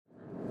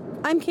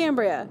I'm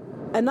Cambria,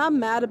 and I'm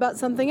mad about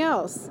something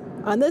else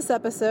on this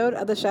episode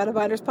of the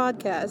Shadowbinders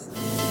podcast.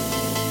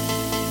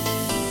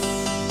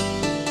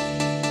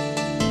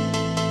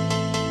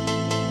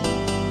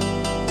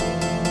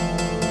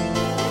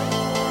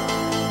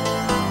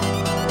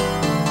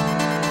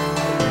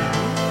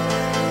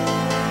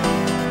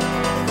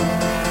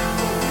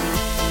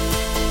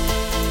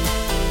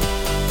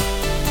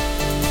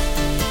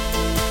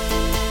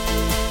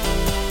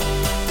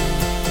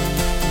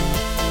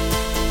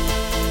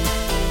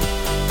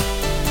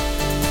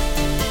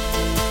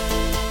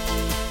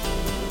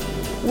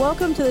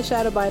 Welcome to the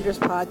Shadowbinders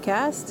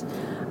podcast.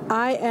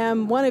 I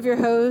am one of your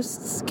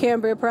hosts,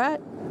 Cambria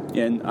Pratt.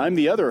 And I'm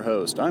the other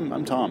host.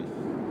 I'm Tom.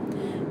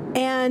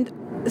 And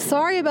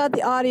sorry about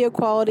the audio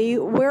quality.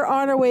 We're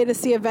on our way to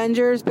see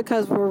Avengers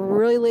because we're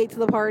really late to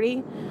the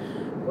party.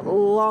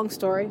 Long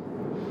story.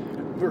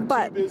 We're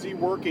too busy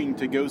working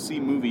to go see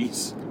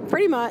movies.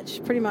 Pretty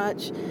much.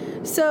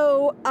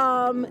 So,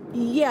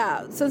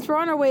 since we're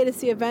on our way to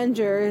see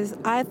Avengers,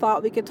 I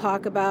thought we could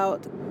talk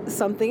about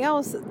something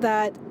else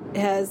that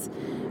has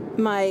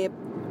my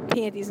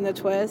panties in a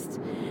twist,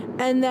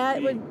 and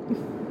that would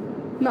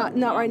not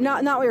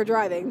while you're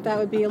driving. That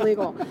would be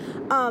illegal.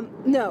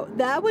 No,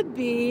 that would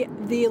be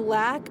the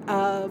lack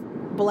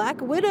of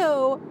Black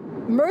Widow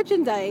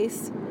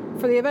merchandise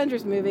for the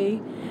Avengers movie,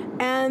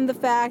 and the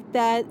fact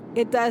that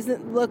it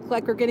doesn't look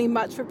like we're getting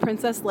much for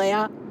Princess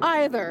Leia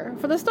either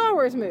for the Star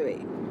Wars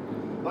movie.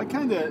 It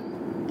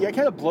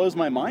kind of blows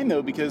my mind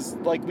though, because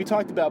like we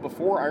talked about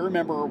before, I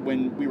remember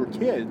when we were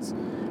kids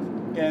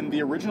and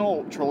the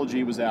original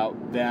trilogy was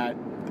out, that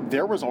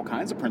there was all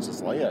kinds of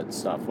Princess Leia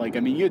stuff. Like, I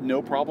mean, you had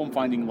no problem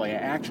finding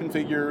Leia action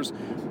figures.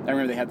 I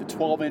remember they had the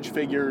 12-inch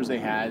figures. They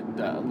had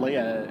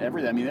Leia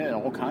everything. I mean, they had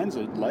all kinds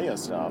of Leia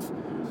stuff.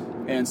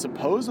 And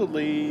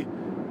supposedly,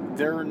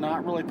 they're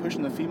not really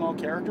pushing the female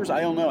characters.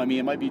 I don't know. I mean,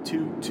 it might be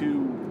too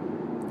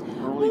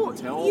early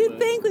to tell. You'd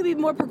think we'd be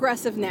more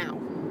progressive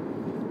now.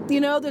 You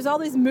know, there's all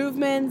these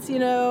movements, you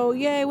know,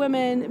 yay,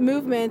 women,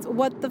 movements.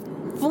 What the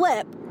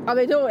flip are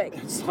they doing?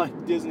 It's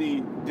like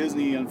Disney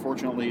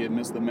unfortunately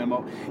missed the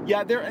memo.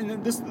 Yeah,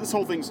 this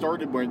whole thing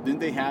started where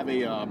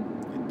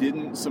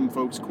didn't some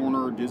folks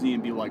corner Disney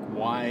and be like,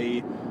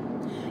 why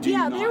do you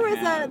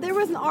not there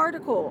was an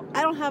article.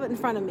 I don't have it in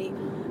front of me.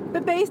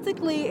 But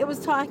basically it was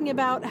talking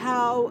about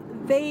how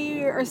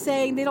they are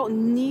saying they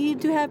don't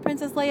need to have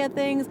Princess Leia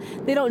things.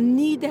 They don't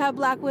need to have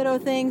Black Widow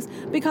things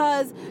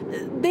because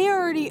they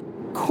already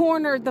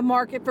cornered the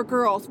market for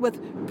girls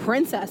with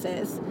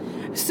princesses.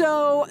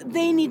 So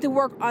they need to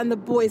work on the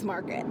boys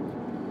market.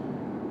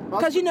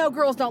 Because you know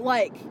girls don't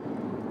like.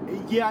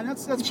 Yeah, and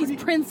that's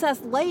she's Princess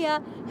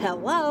Leia.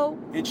 Hello.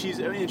 And she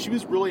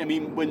was really, I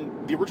mean,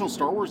 when the original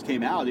Star Wars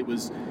came out, it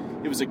was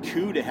a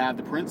coup to have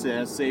the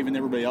princess saving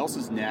everybody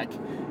else's neck,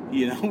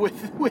 you know,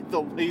 with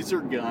the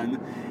laser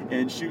gun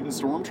and shooting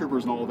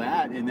stormtroopers and all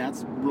that, and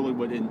that's really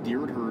what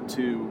endeared her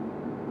to,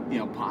 you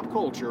know, pop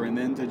culture. And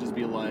then to just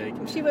be like,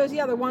 she was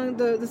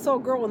the sole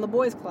girl in the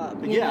boys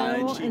club, you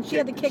know? And she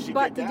had to kick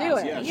butt to do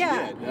it.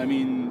 Yeah, she did. I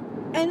mean,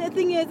 and the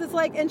thing is, it's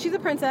like, and she's a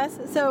princess,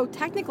 so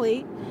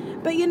technically,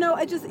 but you know,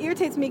 it just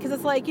irritates me because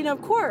it's like, you know,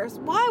 of course,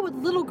 why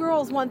would little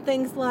girls want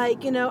things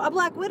like, you know, a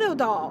Black Widow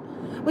doll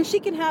when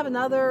she can have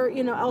another,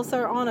 you know, Elsa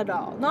or Anna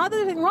doll? Not that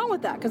there's anything wrong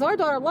with that, because our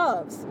daughter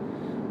loves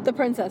the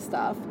princess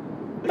stuff.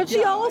 But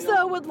she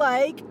also would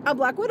like a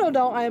Black Widow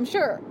doll, I am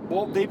sure.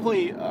 Well,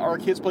 our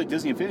kids play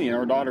Disney Infinity, and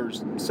our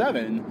daughter's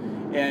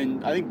 7,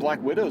 and I think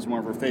Black Widow is one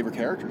of her favorite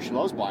characters. She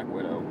loves Black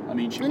Widow. I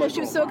mean, she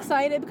was so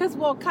excited because,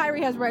 well,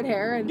 Kyrie has red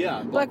hair, and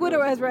Black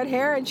Widow has red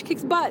hair, and she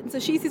kicks butt, and so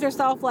she sees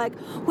herself like,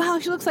 wow,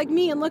 she looks like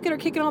me, and look at her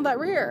kicking all that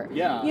rear.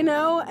 Yeah. You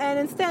know, and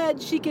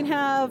instead she can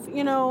have,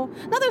 you know,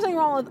 not there's anything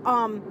wrong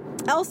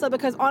with Elsa,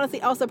 because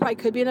honestly, Elsa probably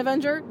could be an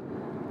Avenger.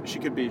 She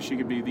could be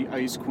the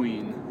Ice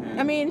Queen.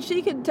 I mean,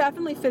 she could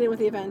definitely fit in with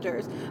the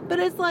Avengers, but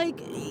it's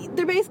like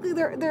they're basically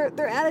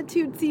their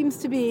attitude seems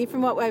to be,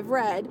 from what I've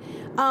read,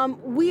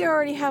 we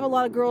already have a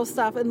lot of girls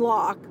stuff in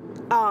lock.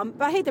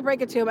 But I hate to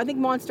break it to them, I think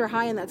Monster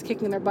High and that's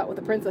kicking their butt with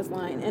the princess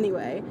line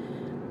anyway.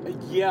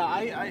 Yeah,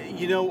 I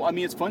you know, I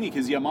mean, it's funny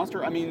because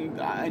Monster. I mean,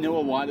 I know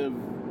a lot of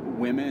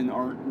women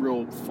aren't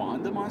real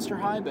fond of Monster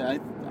High, but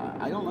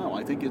I don't know.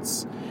 I think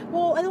it's...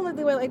 Well, I don't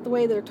like the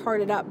way they're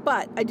tarted up,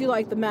 but I do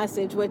like the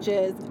message, which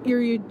is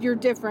you're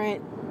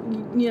different.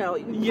 You know,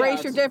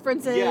 embrace your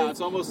differences. Yeah,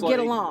 it's almost like get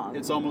along.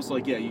 It's almost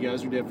like, yeah, you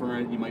guys are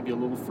different. You might be a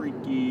little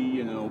freaky,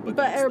 you know, but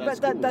that's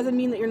that cool. doesn't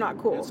mean that you're not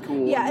cool. It's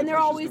cool. Yeah, and they're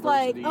always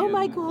like, oh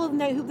my cool,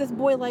 this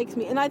boy likes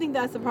me, and I think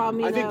that's the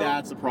problem. I think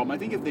that's the problem. I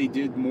think if they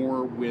did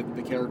more with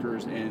the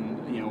characters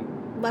and, you know,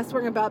 less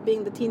worrying about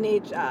being the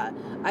teenage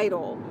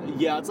idol.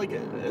 Yeah,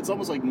 it's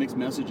almost like mixed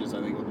messages,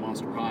 I think, with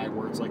Monster High,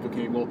 where it's like,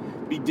 okay, well,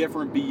 be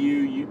different, be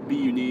you be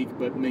unique,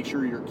 but make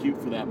sure you're cute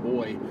for that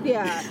boy.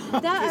 Yeah,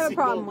 that I have a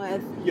problem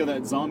with. You know,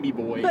 that zombie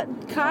boy.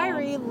 But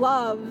Kyrie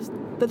loves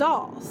the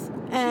dolls,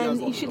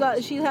 and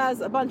she has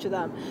a bunch of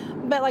them.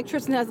 But like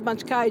Tristan has a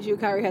bunch of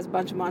kaiju, Kyrie has a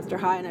bunch of Monster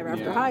High and Ever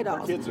After High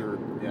dolls. Kids are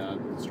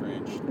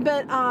strange.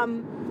 But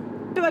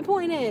my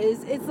point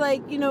is, it's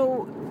like, you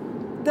know,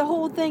 the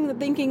whole thing that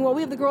thinking, well,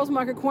 we have the girls'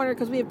 market corner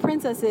because we have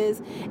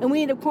princesses, and we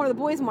need to corner the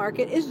boys'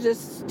 market is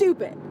just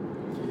stupid.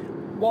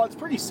 Well, it's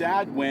pretty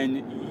sad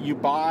when you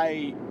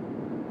buy,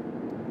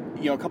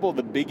 a couple of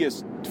the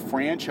biggest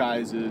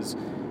franchises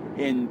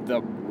in the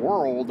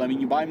world. I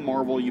mean, you buy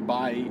Marvel, you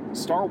buy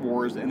Star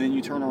Wars, and then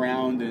you turn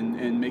around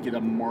and make it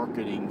a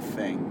marketing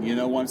thing. You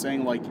know what I'm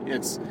saying? Like,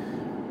 it's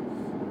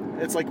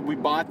like we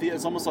bought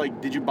it's almost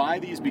like, did you buy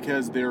these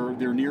because they're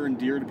near and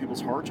dear to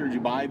people's hearts, or did you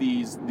buy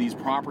these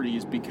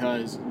properties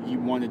because you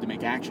wanted to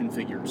make action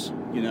figures?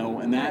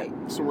 And that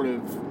sort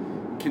of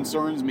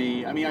concerns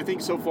me. I mean, I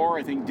think so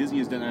far, Disney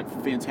has done a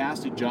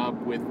fantastic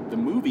job with the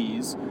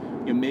movies,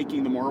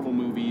 making the Marvel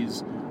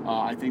movies.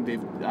 I don't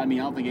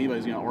think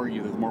anybody's going to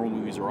argue that the Marvel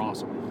movies are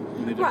awesome.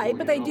 Right,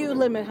 but they do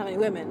limit how many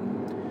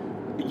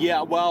women.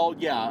 Yeah, well,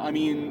 yeah, I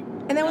mean...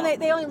 And then when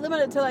they only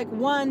limit it to, like,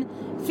 one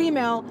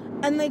female,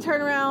 and they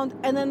turn around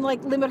and then,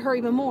 like, limit her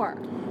even more.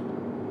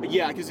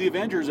 Yeah, because the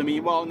Avengers,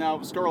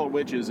 now Scarlet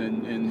Witch is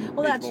in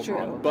well, that's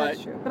true. But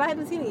I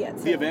haven't seen it yet.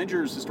 So. The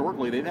Avengers,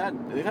 historically, they've had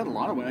a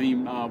lot of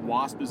women.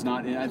 Wasp is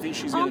not in. I think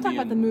she's going to be I'm talking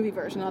about the movie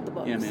version, not the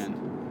books. Yeah,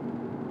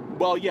 man.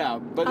 Well, yeah,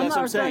 but that's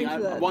what I'm saying.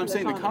 I'm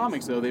saying the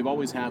comics, though, they've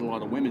always had a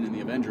lot of women in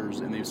the Avengers,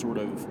 and they've sort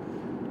of,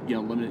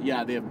 limited.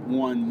 Yeah, they have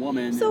one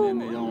woman, and then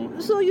they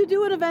don't. So you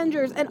do an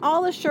Avengers, and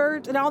all the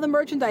shirts and all the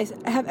merchandise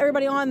have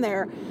everybody on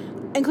there,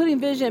 including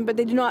Vision, but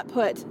they do not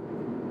put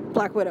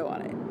Black Widow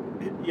on it.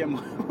 Yeah,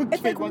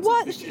 it's like,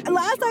 what?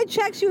 Last I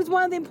checked, she was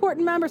one of the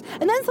important members.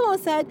 And then someone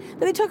said that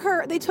they took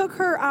her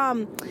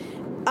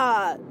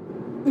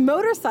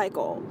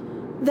motorcycle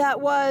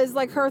that was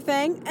like her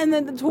thing, and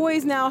then the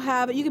toys now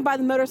have it. You can buy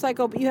the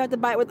motorcycle, but you have to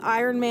buy it with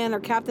Iron Man or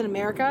Captain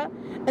America,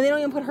 and they don't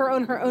even put her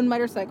own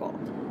motorcycle.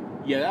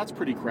 Yeah, that's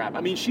pretty crap.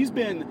 I mean, here's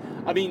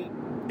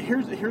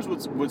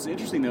what's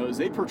interesting though, is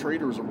they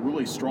portrayed her as a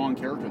really strong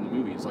character in the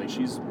movies. Like,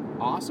 she's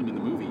awesome in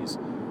the movies,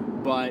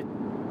 but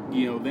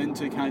then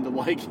to kind of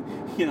like,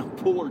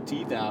 pull her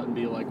teeth out and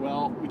be like,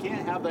 well, we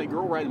can't have that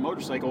girl ride a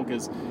motorcycle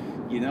because,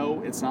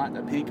 it's not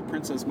a pink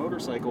princess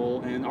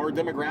motorcycle, and our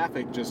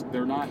demographic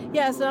they're not.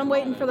 Yeah, so I'm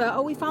waiting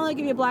for we finally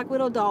give you a Black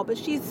Widow doll, but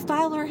she's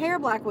styled her hair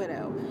Black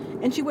Widow,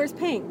 and she wears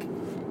pink.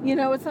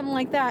 It's something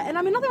like that. And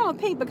I mean, nothing wrong with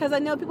pink, because I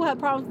know people have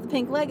problems with the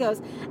pink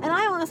Legos. And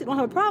I honestly don't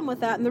have a problem with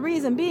that. And the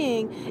reason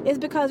being is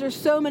because there's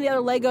so many other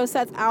Lego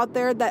sets out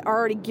there that are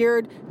already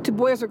geared to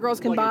boys or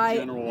girls can buy. A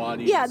general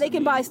audience. Yeah, they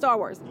can buy Star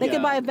Wars. They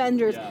can buy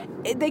Avengers.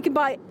 Yeah. They can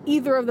buy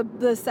either of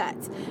the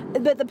sets.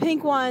 But the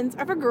pink ones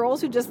are for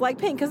girls who just like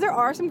pink. Because there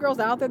are some girls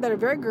out there that are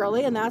very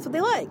girly, and that's what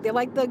they like. They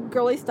like the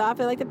girly stuff.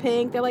 They like the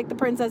pink. They like the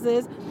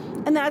princesses.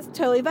 And that's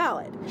totally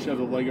valid. Should have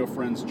the Lego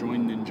friends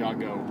join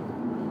Ninjago.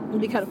 It'd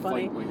be kind of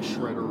funny. Fight like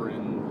Shredder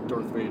and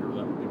Darth Vader.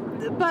 That would be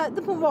pretty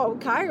cool. But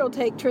Kyrie will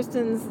take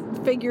Tristan's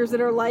figures that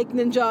are like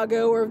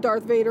Ninjago or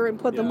Darth Vader and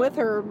put them with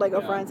her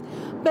Lego friends.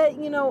 But,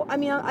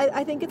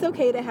 I think it's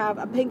okay to have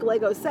a pink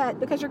Lego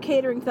set because you're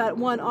catering to that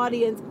one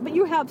audience. But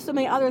you have so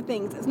many other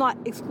things. It's not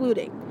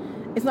excluding.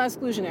 It's not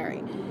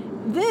exclusionary.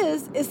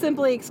 This is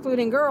simply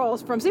excluding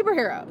girls from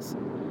superheroes.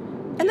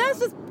 And that's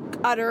just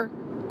utter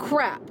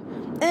crap.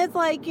 And it's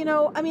like,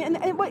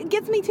 and what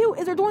gets me too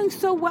is they're doing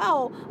so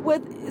well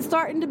with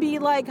starting to be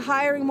like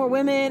hiring more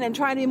women and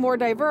trying to be more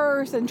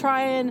diverse and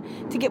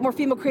trying to get more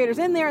female creators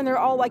in there. And they're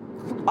all like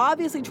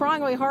obviously trying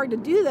really hard to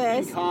do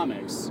this. In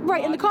comics.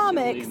 Right, in the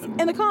comics.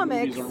 In the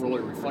comics. Movies aren't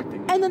really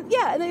reflecting that. And then,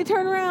 and they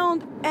turn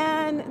around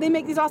and they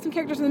make these awesome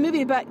characters in the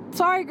movie. But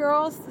sorry,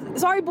 girls.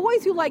 Sorry,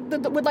 boys who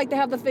would like to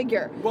have the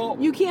figure. Well,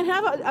 you can't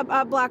have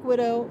a Black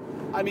Widow.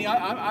 I mean,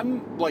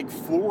 I'm like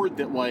floored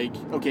that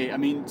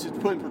to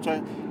put in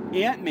perspective,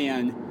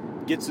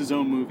 Ant-Man gets his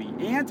own movie.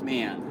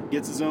 Ant-Man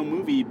gets his own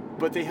movie,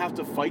 but they have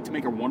to fight to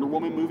make a Wonder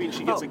Woman movie, and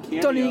she gets a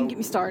cameo. Don't even get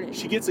me started.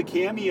 She gets a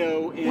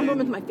cameo in... Wonder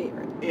Woman's my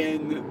favorite.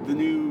 In the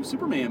new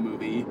Superman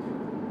movie,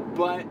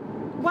 but...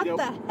 What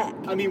the heck?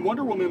 I mean,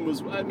 Wonder Woman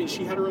was...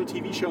 she had her own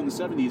TV show in the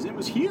 70s. It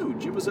was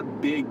huge. It was a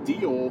big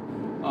deal.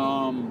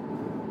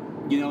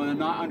 And I'm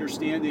not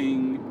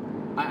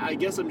understanding... I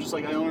guess I'm just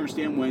like, I don't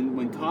understand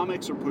when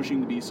comics are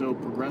pushing to be so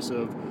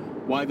progressive,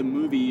 why the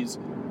movies...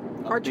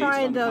 are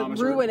trying to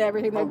ruin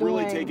everything they're doing. Are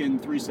really taking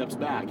 3 steps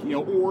back,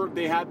 or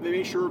they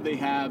make sure they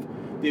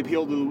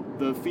appeal to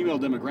the female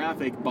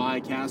demographic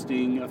by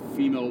casting a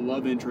female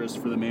love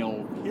interest for the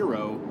male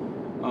hero.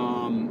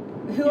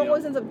 Who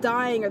always ends up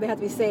dying, or they have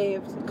to be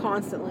saved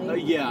constantly.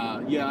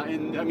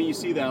 And you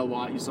see that a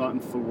lot. You saw it in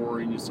Thor,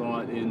 and you saw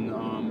it in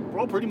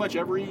pretty much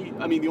every.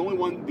 The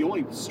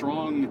only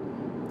strong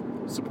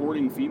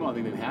supporting female I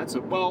think they've had. So,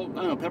 I don't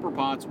know. Pepper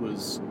Potts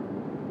was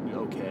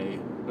okay.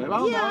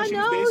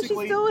 She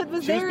still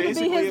was there to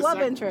be his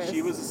love interest.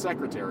 She was a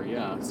secretary,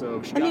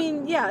 so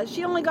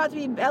she only got to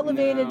be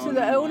elevated to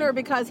the owner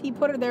because he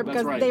put her there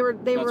because they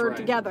were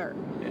together.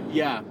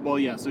 Yeah,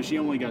 so she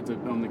only got to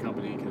own the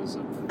company because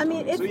of...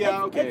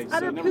 it's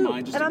utter poop,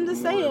 and I'm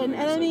just saying,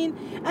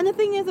 and the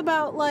thing is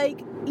about,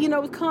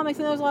 with comics,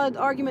 and there's a lot of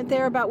argument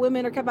there about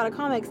women are kept out of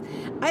comics.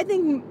 I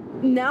think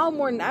now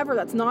more than ever,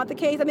 that's not the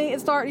case. I mean,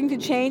 it's starting to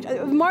change.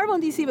 Marvel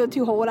and DC were the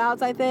two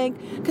holdouts, I think.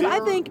 Because I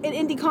think in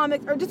indie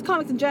comics, or just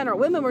comics in general,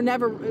 women were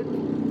never...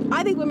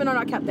 I think women are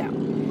not kept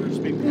down. We're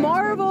just being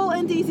Marvel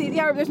and DC,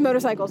 yeah, there's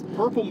motorcycles.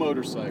 Purple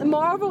motorcycle.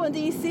 Marvel and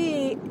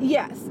DC,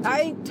 yes.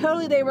 I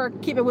totally, they were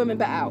keeping women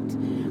out.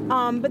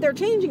 But they're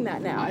changing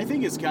that now. I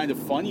think it's kind of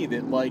funny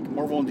that, like,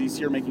 Marvel and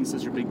DC are making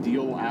such a big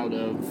deal out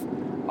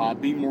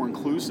of being more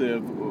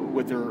inclusive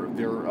with their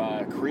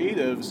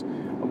creatives,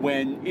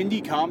 when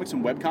indie comics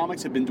and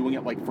webcomics have been doing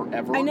it, like,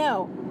 forever. I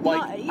know.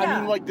 Like, yeah. I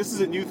mean, like, this is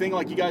a new thing.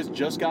 Like, you guys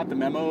just got the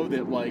memo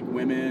that, like,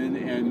 women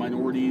and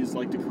minorities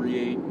like to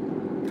create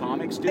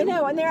comics do. I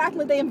know, and they're acting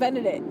like they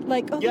invented it.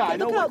 Like, oh, yeah, I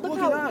know. Look at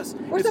how us.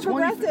 We're so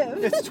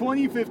progressive. It's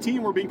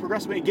 2015. We're being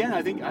progressive. Again,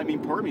 I mean,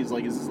 part of me is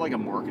like, is this like a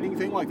marketing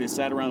thing? Like, they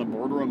sat around the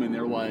boardroom and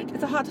they're like,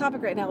 it's a hot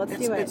topic right now. Let's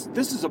do it.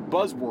 This is a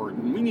buzzword,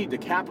 and we need to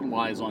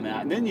capitalize on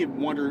that. And then you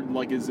wonder,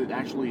 like, is it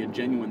actually a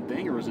genuine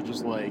thing, or is it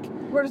just like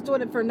we're just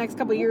doing it for the next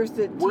couple of years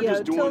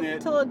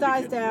till it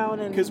dies down?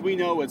 And because we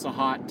know it's a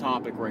hot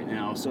topic right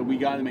now, so we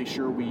got to make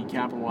sure we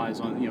capitalize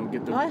on,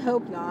 get the. I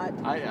hope not.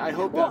 I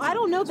hope. Well, I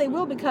don't know if they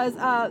will, because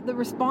the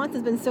response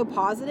has been so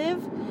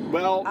positive.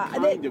 Well,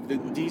 kind of. The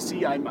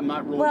DC, I'm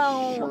not really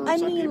sure.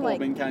 Some people have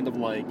been kind of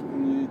like,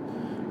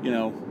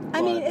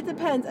 I mean, it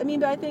depends. I mean,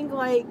 but I think,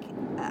 like,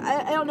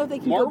 I don't know if they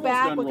can Marvel's go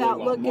back without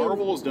looking.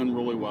 Marvel has done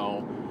really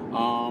well.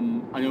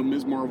 I know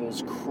Ms.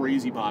 Marvel's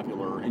crazy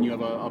popular, and you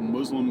have a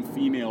Muslim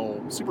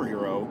female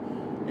superhero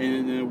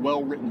in a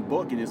well-written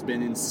book, and it's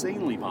been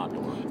insanely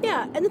popular.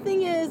 Yeah, and the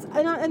thing is,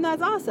 and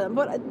that's awesome,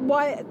 but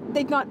why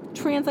they're not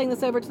translating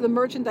this over to the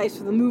merchandise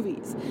for the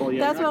movies? Well, yeah,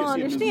 that's what I don't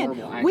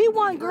understand. We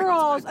want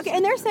girls, okay,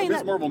 and they're saying that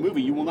Ms. Marvel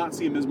movie, you will not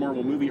see a Ms.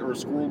 Marvel movie or a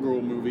Squirrel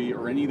Girl movie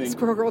or anything.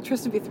 Squirrel Girl,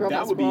 Tristan would be thrilled.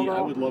 That would be, I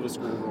would love a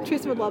Squirrel Girl.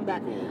 Tristan would love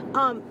that.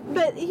 Cool.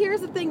 But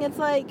here's the thing, it's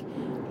like,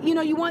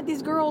 you want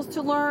these girls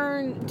to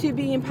learn to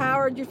be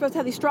empowered. You're supposed to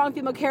have these strong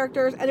female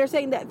characters, and they're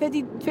saying that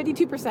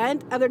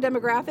 52% of their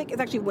demographic is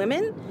actually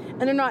women,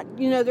 and they're not,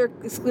 they're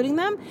excluding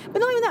them. But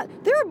not even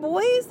that. There are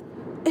boys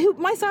who,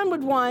 my son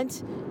would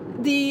want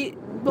the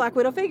Black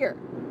Widow figure.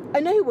 I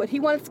know he would. He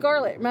wanted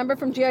Scarlet. Remember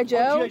from G.I.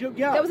 Joe? Oh, G.I. Joe,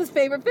 yeah. That was his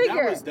favorite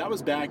figure. That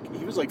was back,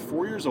 he was like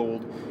 4 years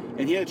old,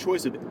 and he had a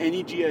choice of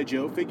any G.I.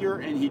 Joe figure,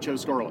 and he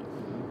chose Scarlet.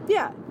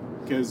 Yeah.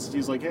 Because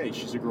he's like, hey,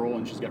 she's a girl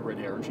and she's got red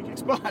hair and she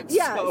kicks butt.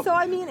 Yeah, so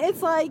I mean,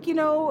 it's like,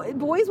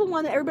 boys will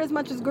want everybody as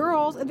much as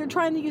girls, and they're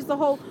trying to use the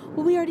whole,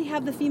 well, we already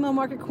have the female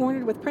market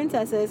cornered with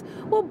princesses.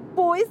 Well,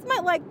 boys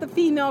might like the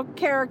female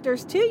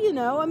characters too,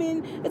 I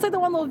mean, it's like the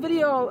one little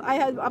video I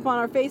had up on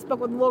our Facebook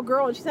with a little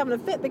girl, and she's having a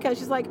fit because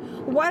she's like,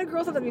 why do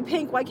girls have to be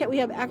pink? Why can't we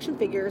have action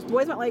figures?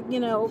 Boys might like,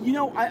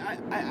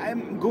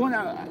 I'm going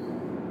out.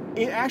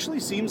 It actually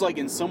seems like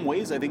in some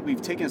ways I think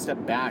we've taken a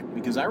step back,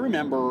 because I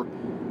remember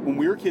when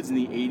we were kids in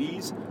the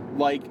 80s,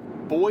 like,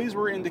 boys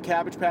were into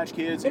Cabbage Patch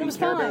Kids and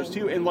Care Bears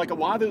too, and like a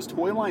lot of those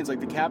toy lines, like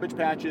the Cabbage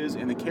Patches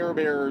and the Care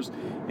Bears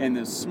and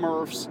the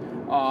Smurfs,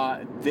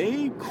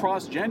 they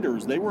crossed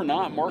genders. They were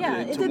not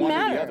marketed to one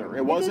or the other.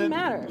 It wasn't.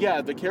 Didn't matter.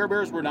 Yeah, the Care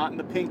Bears were not in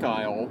the pink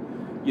aisle,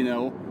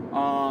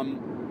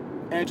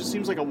 and it just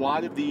seems like a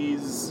lot of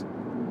these.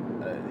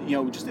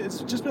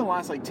 It's just been the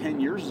last like 10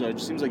 years or so. It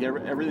just seems like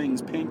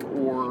everything's pink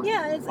or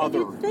other.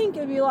 You'd think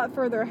it'd be a lot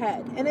further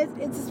ahead, and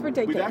it's just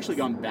ridiculous. We've actually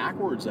gone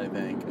backwards, I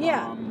think.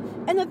 Yeah,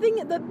 and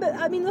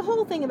the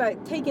whole thing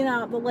about taking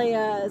out the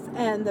Leias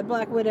and the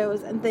Black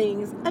Widows and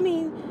things, I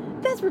mean,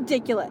 that's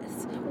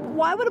ridiculous.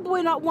 Why would a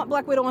boy not want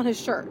Black Widow on his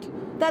shirt?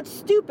 That's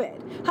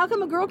stupid. How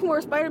come a girl can wear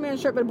a Spider-Man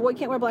shirt but a boy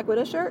can't wear a Black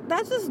Widow shirt?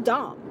 That's just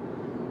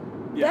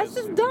dumb. Yeah, that's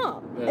just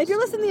dumb. If you're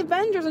listening to the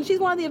Avengers and she's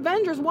one of the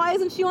Avengers, why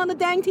isn't she on the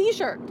dang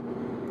T-shirt?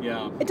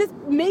 Yeah. It just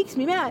makes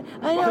me mad.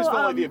 I just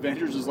felt like the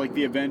Avengers is like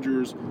the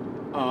Avengers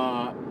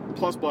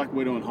plus Black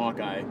Widow and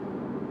Hawkeye.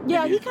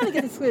 Yeah, he kind of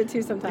gets excluded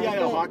too sometimes.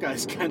 Yeah,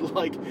 Hawkeye's kind of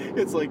like,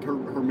 it's like her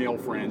male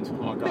friend,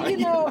 Hawkeye.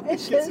 But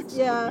it's just,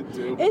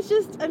 it's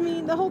just, I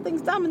mean, the whole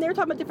thing's dumb. And they were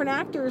talking about different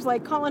actors.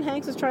 Like Colin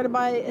Hanks was trying to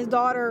buy his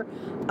daughter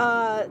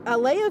a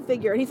Leia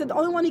figure, and he said the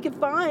only one he could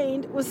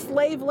find was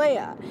Slave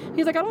Leia.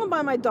 He's like, I don't want to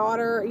buy my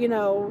daughter,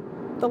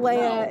 the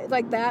Leia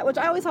like that, which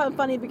I always found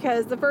funny,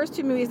 because the first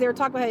two movies they were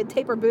talking about how to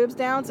tape her boobs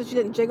down so she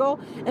didn't jiggle,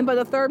 and by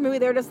the third movie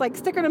they were just like,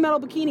 stick her in a metal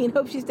bikini and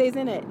hope she stays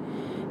in it.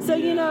 So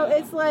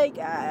it's like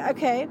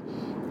okay,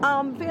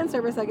 fan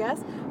service, I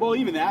guess. Well,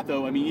 even that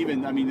though, I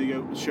mean they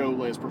show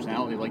Leia's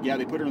personality. Like, yeah,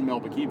 they put her in a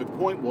metal bikini, but the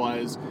point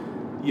was,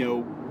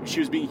 she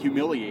was being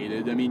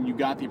humiliated. I mean, you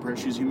got the impression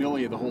she was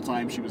humiliated the whole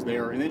time she was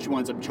there, and then she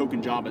winds up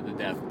choking Jabba to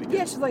death.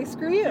 Because, she's like,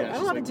 screw you. I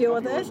don't have to deal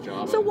with this.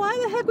 So why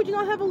the heck would you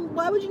not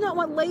why would you not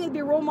want Leia to be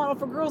a role model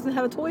for girls and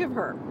have a toy of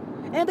her?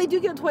 And if they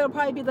do get a toy, it'll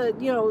probably be the,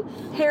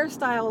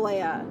 hairstyle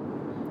Leia.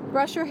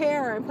 Brush her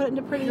hair and put it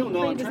into pretty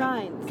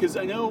designs. Because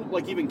I know,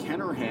 like, even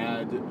Kenner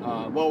had,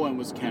 when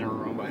was Kenner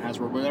owned by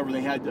Hasbro, whatever,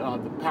 they had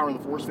the Power of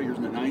the Force figures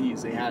in the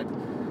 90s. They had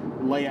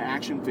Leia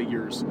action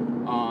figures.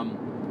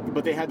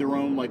 But they had their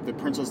own, like, the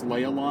Princess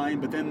Leia line,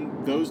 but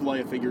then those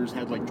Leia figures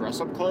had, like,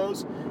 dress-up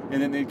clothes,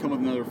 and then they'd come with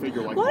another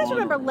figure, like, well, I just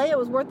remember Leia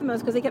was worth the most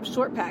because they kept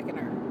short-packing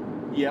her.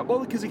 Yeah, well,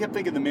 because he kept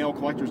thinking the male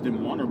collectors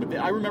didn't want her, but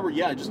I remember,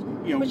 just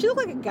But she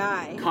looked like a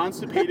guy.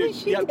 constipated.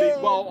 She yeah, did.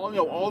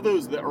 all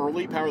those the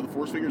early Power of the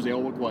Force figures, they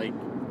all look like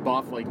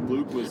buff, like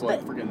Luke was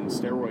like freaking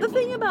steroids. The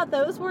thing about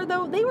those were,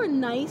 though, they were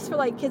nice for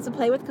like kids to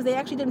play with because they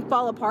actually didn't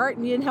fall apart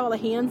and you didn't have all the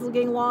hands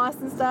getting lost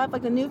and stuff.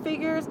 Like the new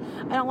figures,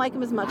 I don't like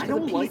them as much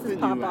because the pieces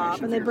pop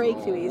off and they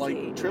break too easy.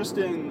 Like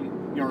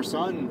Tristan, our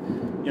son,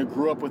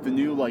 grew up with the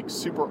new like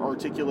super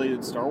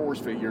articulated Star Wars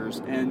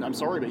figures, and I'm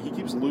sorry, but he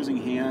keeps losing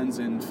hands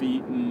and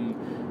feet and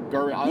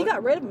garbage. He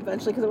got rid of them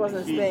eventually because it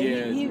wasn't his thing.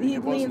 Did. He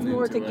leans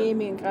more to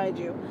gaming and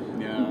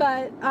kaiju. Yeah.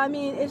 But I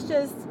mean, it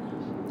just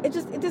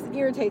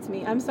irritates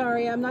me. I'm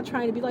sorry, I'm not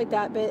trying to be like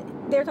that, but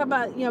they were talking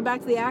about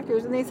back to the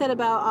actors, and they said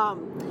about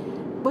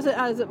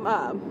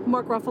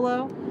Mark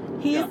Ruffalo.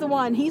 He's the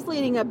one. He's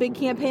leading a big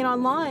campaign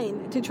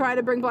online to try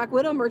to bring Black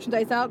Widow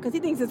merchandise out because he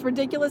thinks it's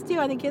ridiculous too.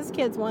 I think his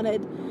kids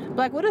wanted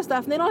Black Widow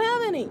stuff and they don't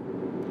have any.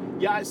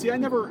 Yeah, see,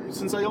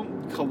 since I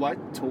don't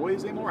collect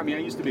toys anymore. I mean, I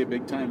used to be a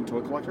big time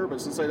toy collector,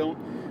 but since I don't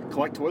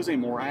collect toys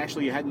anymore, I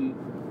actually hadn't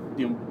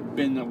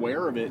been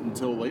aware of it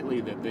until lately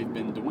that they've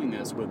been doing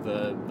this with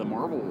the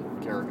Marvel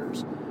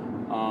characters.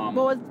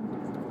 Well, it's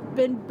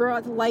been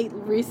brought to light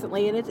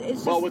recently, and it's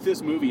just, well, with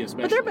this movie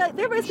especially. But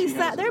they're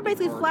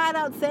basically flat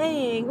out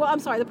saying. Well, I'm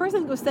sorry, the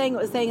person who was saying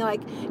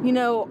like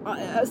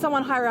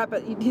someone higher up,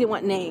 he didn't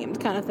want named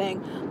kind of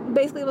thing.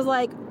 Basically, it was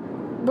like,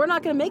 we're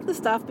not going to make the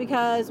stuff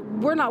because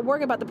we're not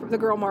worried about the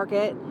girl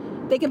market.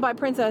 They can buy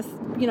Princess,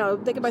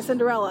 they can buy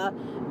Cinderella.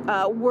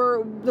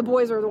 The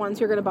boys are the ones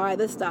who are going to buy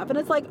this stuff, and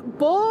it's like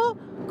bull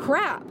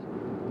crap.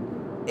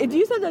 If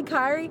you said to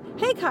Kyrie,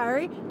 "Hey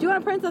Kyrie, do you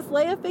want a Princess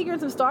Leia figure and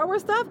some Star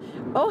Wars stuff?"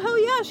 Oh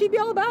hell yeah, she'd be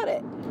all about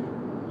it.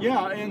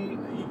 Yeah, and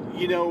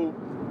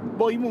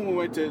well, even when we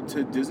went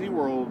to Disney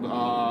World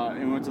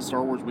and we went to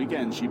Star Wars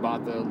Weekend, she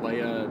bought the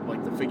Leia,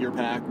 like the figure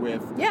pack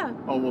with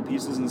all the little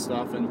pieces and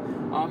stuff. And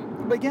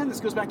but again, this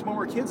goes back to when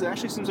we were kids. It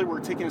actually seems like we're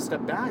taking a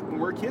step back. When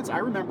we were kids, I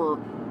remember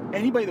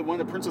anybody that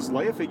wanted a Princess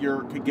Leia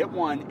figure could get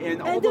one, and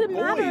all the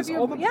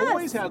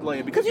boys had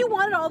Leia because you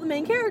wanted all the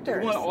main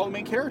characters. You wanted all the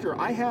main character.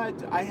 I had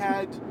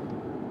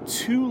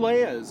 2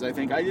 Leias, I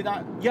think. I did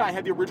not. Yeah, I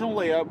had the original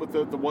Leia with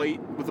the white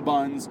with the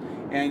buns,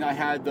 and I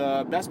had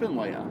the Bespin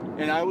Leia.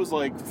 And I was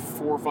like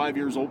 4 or 5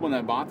 years old when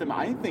I bought them.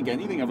 I didn't think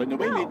anything of it.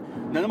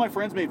 None of my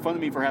friends made fun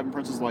of me for having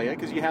Princess Leia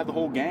because you have the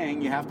whole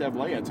gang. You have to have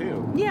Leia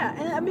too. Yeah,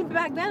 and I mean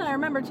back then I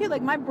remember too.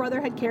 Like my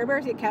brother had Care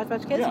Bears, he had Couch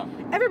Patch Kids. Yeah.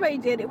 Everybody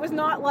did. It was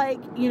not like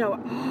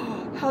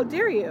how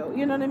dare you?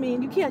 You know what I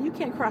mean? You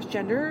can't cross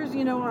genders.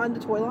 On the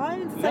toy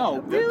line. It's no,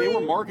 like, really? They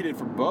were marketed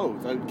for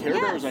both. Care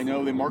Bears, I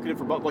know they marketed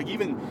for both. Like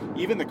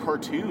even the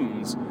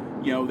cartoons,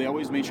 they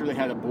always made sure they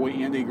had a boy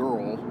and a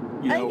girl.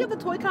 I think if the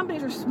toy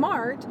companies are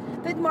smart,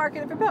 they'd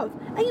market it for both.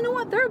 And you know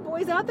what? There are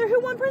boys out there who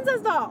want princess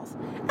dolls.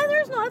 And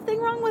there's not a thing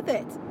wrong with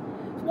it.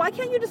 Why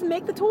can't you just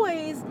make the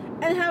toys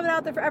and have it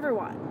out there for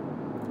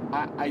everyone?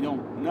 I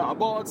don't know.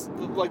 Well, it's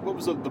like, what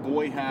was the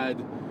boy had,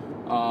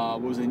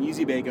 was an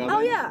Easy Bake Oven. Oh,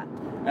 yeah.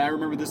 And I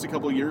remember this a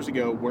couple of years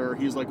ago where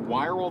he's like,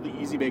 why are all the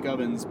Easy Bake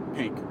Ovens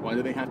pink? Why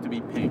do they have to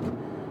be pink?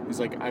 He's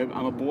like,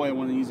 I'm a boy, I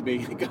want an Easy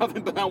Bake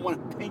Oven, but I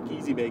want a pink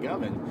Easy Bake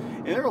Oven.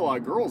 And there are a lot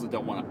of girls that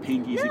don't want a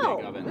pink Easy Bake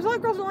Oven. There's a lot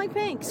of girls who don't like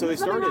pink. So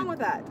there's nothing wrong with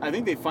that. I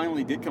think they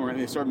finally did come around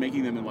and they started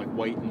making them in like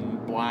white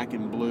and black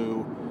and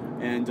blue.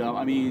 And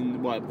I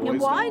mean, what, boys?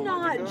 Why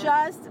not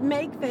just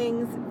make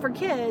things for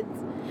kids?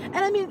 And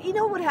I mean, you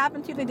know what would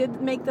happen too if they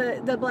did make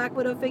the Black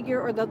Widow figure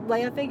or the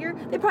Leia figure?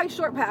 They'd probably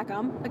short pack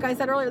them. Like I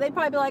said earlier, they'd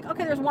probably be like,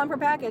 okay, there's 1 per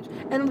package,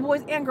 and the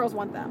boys and girls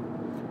want them.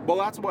 Well,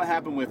 that's what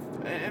happened with,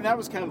 and that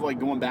was kind of like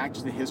going back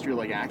to the history of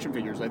like action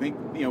figures. I think,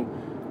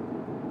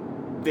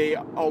 they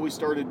always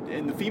started,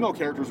 and the female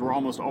characters were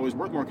almost always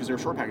worth more because they were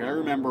short package. I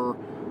remember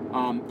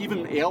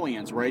even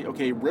Aliens, right?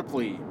 Okay,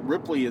 Ripley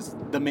is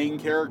the main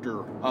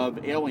character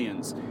of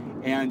Aliens.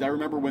 And I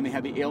remember when they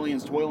had the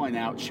Aliens toy line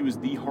out, she was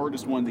the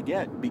hardest one to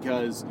get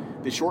because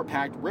they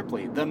short-packed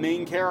Ripley, the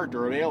main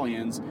character of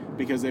Aliens,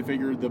 because they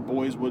figured the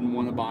boys wouldn't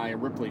want to buy a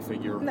Ripley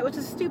figure. That was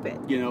just stupid.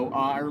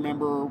 I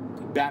remember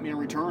Batman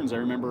Returns. I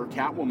remember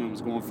Catwoman was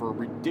going for a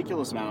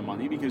ridiculous amount of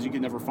money because you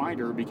could never find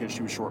her because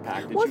she was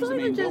short-packed and she was the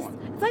main villain.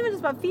 It's not even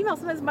just about females.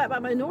 Sometimes it's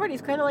about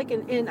minorities, kind of like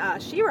in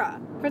She-Ra,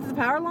 Princess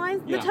Power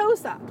Lines, yeah.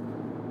 Natasha.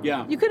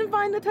 Yeah. You couldn't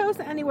find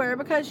Natasha anywhere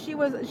because she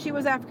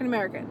was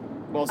African-American.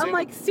 Well, I'm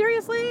like,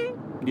 seriously?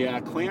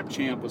 Yeah, Clamp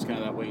Champ was kind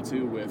of that way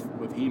too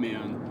with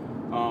He-Man.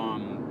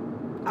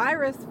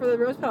 Iris for the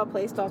Rose Petal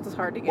play dolls is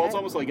hard to get. Well, it's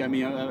almost like, I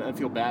mean, I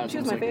feel bad. She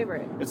was my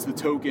favorite. It's the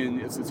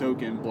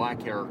token black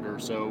character,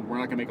 so we're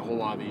not gonna make a whole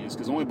lot of these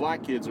because only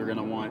black kids are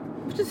gonna want.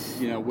 Which is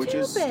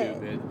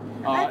stupid. And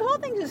the whole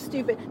thing's just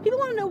stupid. People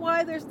want to know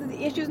why there's the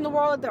issues in the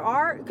world that there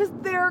are because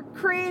they're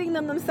creating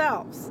them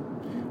themselves.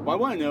 Well, I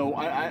want to know,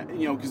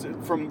 because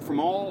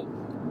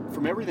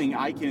from everything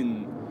I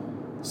can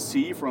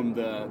see from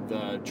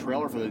the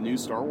trailer for the new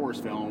Star Wars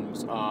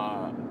films,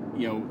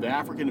 the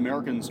African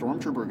American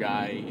stormtrooper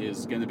guy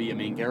is going to be a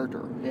main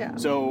character. Yeah.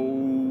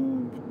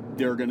 So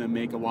they're going to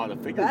make a lot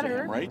of figures of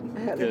him, right?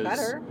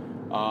 Better.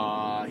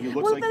 he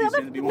looks like he's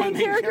going to be one of the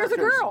main characters. The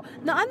girl.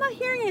 No, I'm not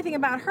hearing anything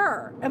about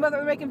her and whether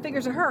they're making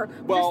figures of her.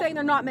 Well, they're saying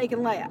they're not making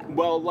Leia.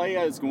 Well,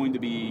 Leia is going to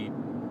be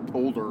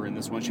older in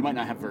this one. She might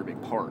not have a very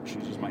big part. She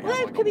just might have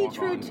that could be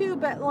true too,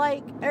 but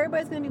like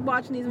everybody's going to be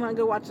watching these and want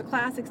to go watch the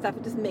classic stuff.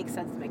 It just makes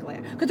sense to make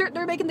Leia because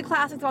they're making the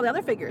classics of all the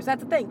other figures.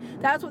 That's the thing.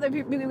 That's what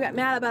people got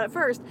mad about at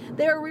first.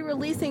 They were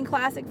re-releasing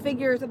classic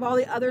figures of all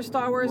the other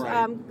Star Wars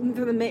from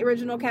the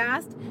original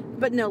cast,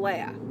 but no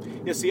Leia.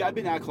 Yeah, see, I've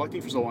been out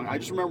collecting for so long. I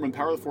just remember when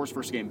Power of the Force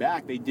first came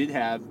back, they did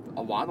have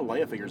a lot of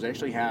Leia figures. They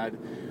actually had,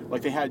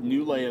 like, they had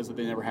new Leias that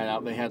they never had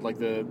out. They had, like,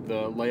 the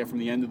Leia from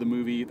the end of the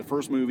movie, the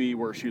first movie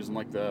where she was in,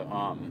 like, the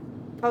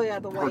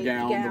the white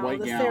gown, the white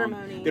gown.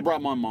 Ceremony. They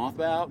brought Mon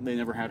Mothma out. They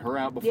never had her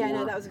out before. Yeah,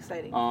 no, that was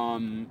exciting.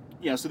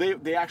 Yeah, so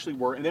they actually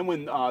were. And then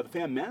when the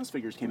Phantom Menace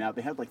figures came out,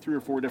 they had, like, 3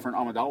 or 4 different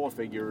Amidala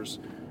figures,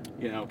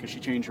 you know, because she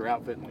changed her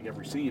outfit in, like,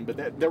 every scene.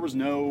 But there was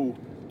no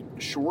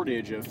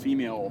shortage of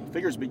female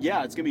figures. But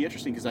yeah, it's gonna be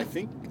interesting because I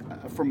think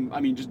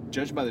just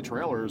judged by the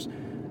trailers,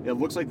 it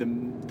looks like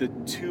the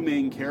 2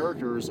 main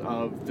characters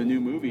of the new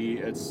movie,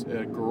 it's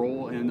a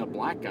girl and a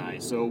black guy.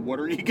 So what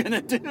are you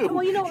gonna do?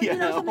 Well, you know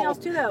something else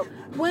too though.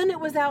 When it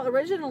was out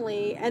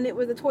originally and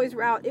the toys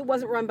were out, it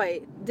wasn't run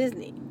by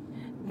Disney.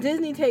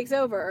 Disney takes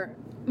over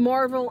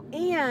Marvel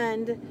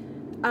and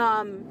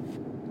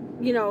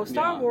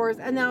Star Wars,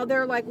 and now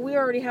they're like, we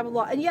already have a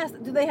lot. And yes,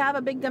 do they have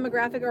a big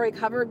demographic already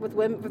covered with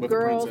women, with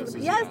girls?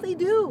 Yes, they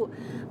do.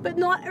 But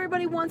not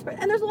everybody wants.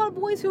 And there's a lot of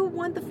boys who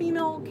want the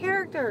female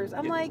characters.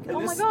 I'm like,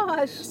 oh my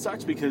gosh. It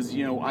sucks because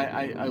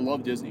I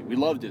love Disney. We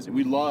love Disney.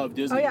 We love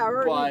Disney. Oh yeah,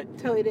 but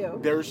totally do.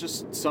 There's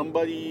just some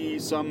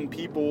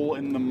people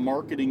in the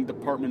marketing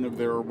department of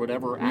their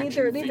whatever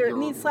action figure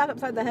need slapped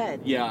upside the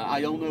head. Yeah,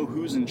 I don't know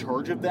who's in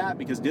charge of that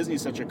because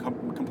Disney's such a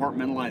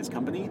compartmentalized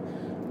company.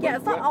 Yeah,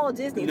 it's not all of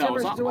Disney. No,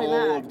 it's not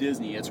all of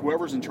Disney. It's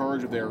whoever's in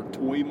charge of their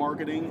toy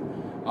marketing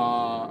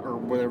or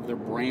whatever, their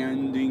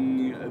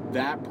branding,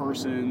 that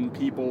person,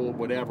 people,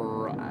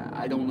 whatever.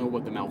 I don't know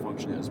what the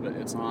malfunction is, but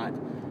it's not.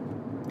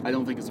 I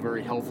don't think it's a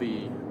very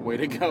healthy way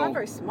to go. Not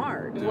very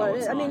smart. No,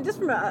 it's not. I mean, just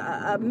from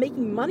a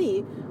making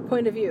money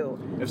point of view.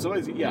 If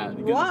somebody's,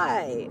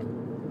 why?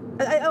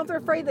 I don't know if they're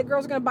afraid that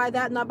girls are going to buy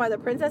that and not buy the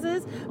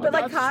princesses. But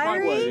like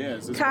Kyrie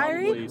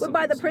would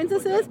buy the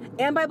princesses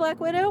and buy Black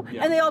Widow,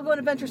 and they all go on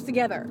adventures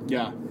together.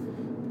 Yeah.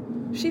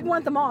 She'd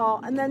want them all,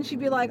 and then she'd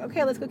be like,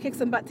 okay, let's go kick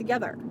some butt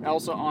together.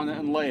 Elsa, Anna,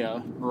 and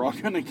Leia are all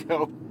going to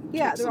go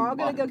they're all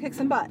going to go kick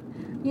some butt.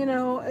 You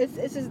know,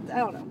 it's just, I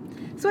don't know.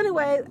 So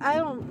anyway,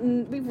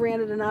 we've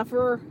ranted enough.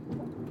 We're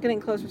getting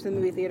closer to the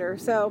movie theater,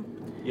 so...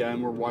 Yeah,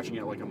 and we're watching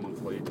it like a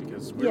month late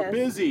because we're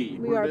busy.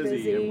 We're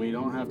busy, and we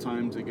don't have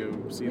time to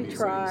go see these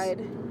tried.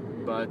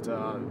 Things. But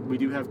we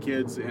do have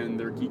kids, and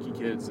they're geeky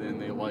kids,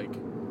 and they like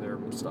their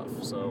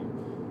stuff. So,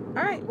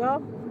 all right.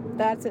 Well,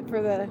 that's it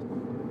for the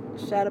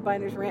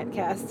Shadowbinders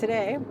Rantcast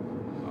today.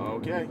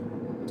 Okay.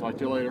 Talk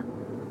to you later.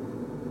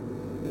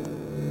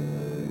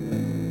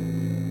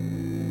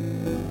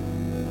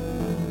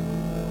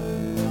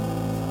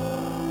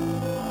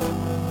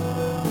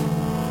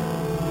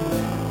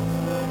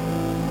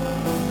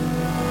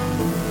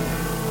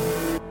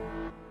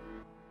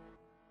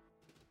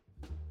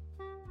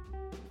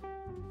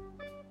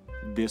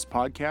 This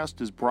podcast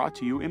is brought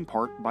to you in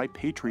part by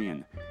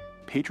Patreon.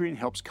 Patreon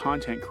helps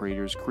content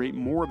creators create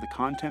more of the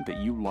content that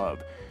you love.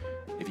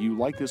 If you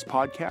like this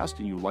podcast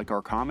and you like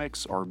our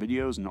comics, our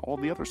videos, and all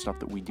the other stuff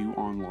that we do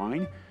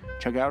online,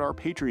 check out our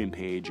Patreon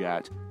page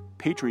at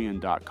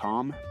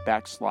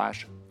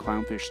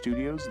patreon.com/Clownfish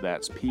Studios.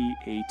 That's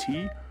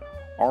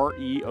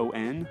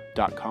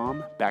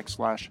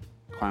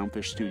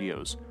patreon.com/Clownfish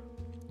Studios.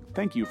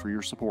 Thank you for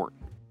your support.